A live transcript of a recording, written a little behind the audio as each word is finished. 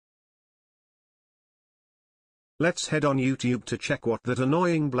Let's head on YouTube to check what that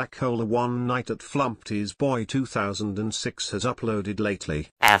annoying black hole One Night at Flumpty's Boy 2006 has uploaded lately.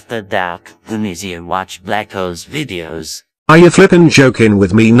 After dark, Tunisia watch black hole's videos. Are you flippin' joking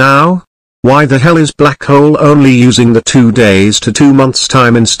with me now? Why the hell is black hole only using the 2 days to 2 months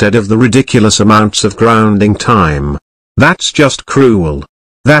time instead of the ridiculous amounts of grounding time? That's just cruel.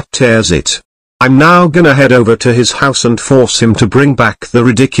 That tears it. I'm now gonna head over to his house and force him to bring back the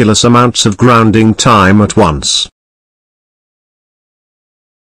ridiculous amounts of grounding time at once.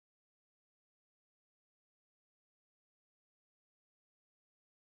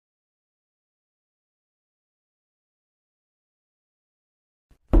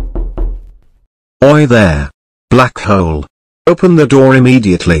 Oi there. Black hole. Open the door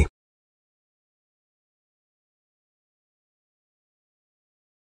immediately.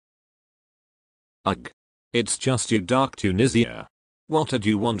 Ugh. It's just you, Dark Tunisia. What did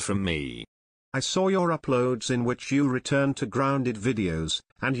you want from me? I saw your uploads in which you returned to grounded videos,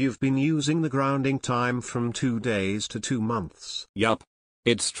 and you've been using the grounding time from 2 days to 2 months. Yup.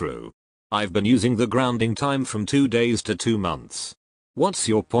 It's true. I've been using the grounding time from 2 days to 2 months. What's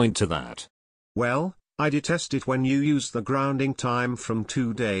your point to that? Well, I detest it when you use the grounding time from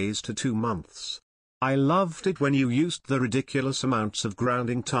 2 days to 2 months. I loved it when you used the ridiculous amounts of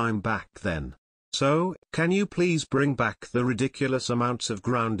grounding time back then. So, can you please bring back the ridiculous amounts of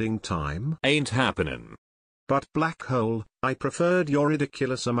grounding time? Ain't happening. But black hole, I preferred your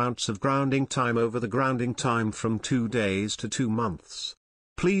ridiculous amounts of grounding time over the grounding time from 2 days to 2 months.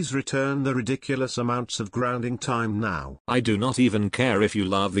 Please return the ridiculous amounts of grounding time now. I do not even care if you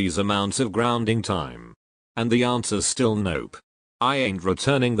love these amounts of grounding time. And the answer's still nope. I ain't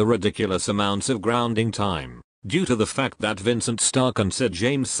returning the ridiculous amounts of grounding time, due to the fact that Vincent Stark and Sid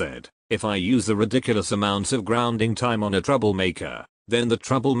James said, if I use the ridiculous amounts of grounding time on a troublemaker, then the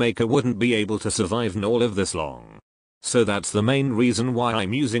troublemaker wouldn't be able to survive nor live this long. So that's the main reason why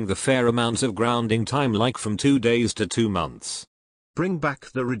I'm using the fair amounts of grounding time, like from 2 days to 2 months. Bring back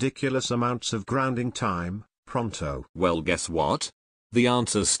the ridiculous amounts of grounding time, pronto. Well, guess what? The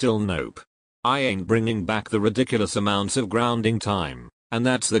answer's still nope. I ain't bringing back the ridiculous amounts of grounding time, and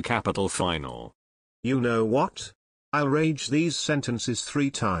that's the capital final. You know what? I'll rage these sentences 3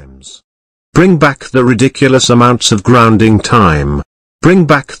 times. Bring back the ridiculous amounts of grounding time. Bring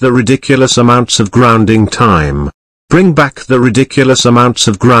back the ridiculous amounts of grounding time. Bring back the ridiculous amounts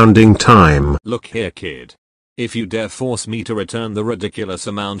of grounding time. Look here, kid. If you dare force me to return the ridiculous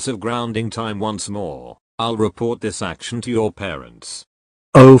amounts of grounding time once more, I'll report this action to your parents.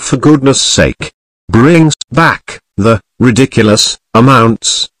 Oh, for goodness sake. Bring back the ridiculous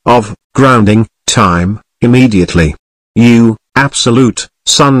amounts of grounding time immediately. You absolute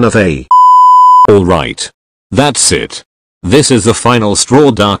son of a. Alright. That's it. This is the final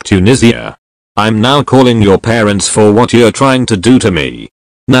straw, Dark Tunisia. I'm now calling your parents for what you're trying to do to me.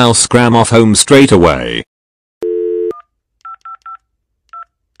 Now scram off home straight away.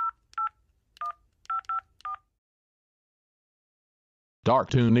 Dark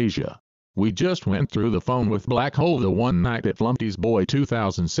Tunisia. We just went through the phone with Black Hole the One Night at Flumpty's Boy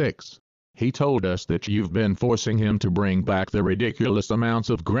 2006. He told us that you've been forcing him to bring back the ridiculous amounts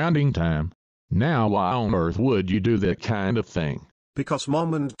of grounding time. Now why on earth would you do that kind of thing? Because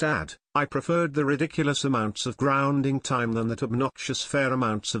Mom and Dad, I preferred the ridiculous amounts of grounding time than that obnoxious fair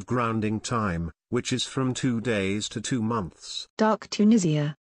amounts of grounding time, which is from 2 days to 2 months. Dark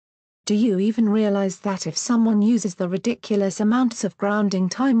Tunisia. Do you even realize that if someone uses the ridiculous amounts of grounding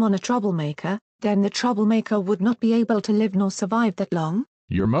time on a troublemaker, then the troublemaker would not be able to live nor survive that long?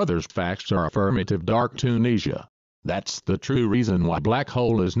 Your mother's facts are affirmative, Dark Tunisia. That's the true reason why Black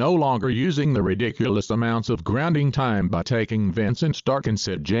Hole is no longer using the ridiculous amounts of grounding time by taking Vincent Stark and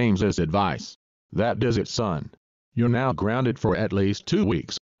Sid James's advice. That does it, son. You're now grounded for at least 2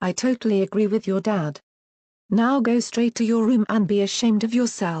 weeks. I totally agree with your dad. Now go straight to your room and be ashamed of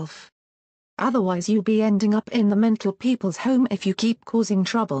yourself. Otherwise you'll be ending up in the mental people's home if you keep causing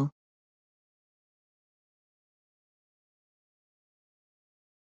trouble.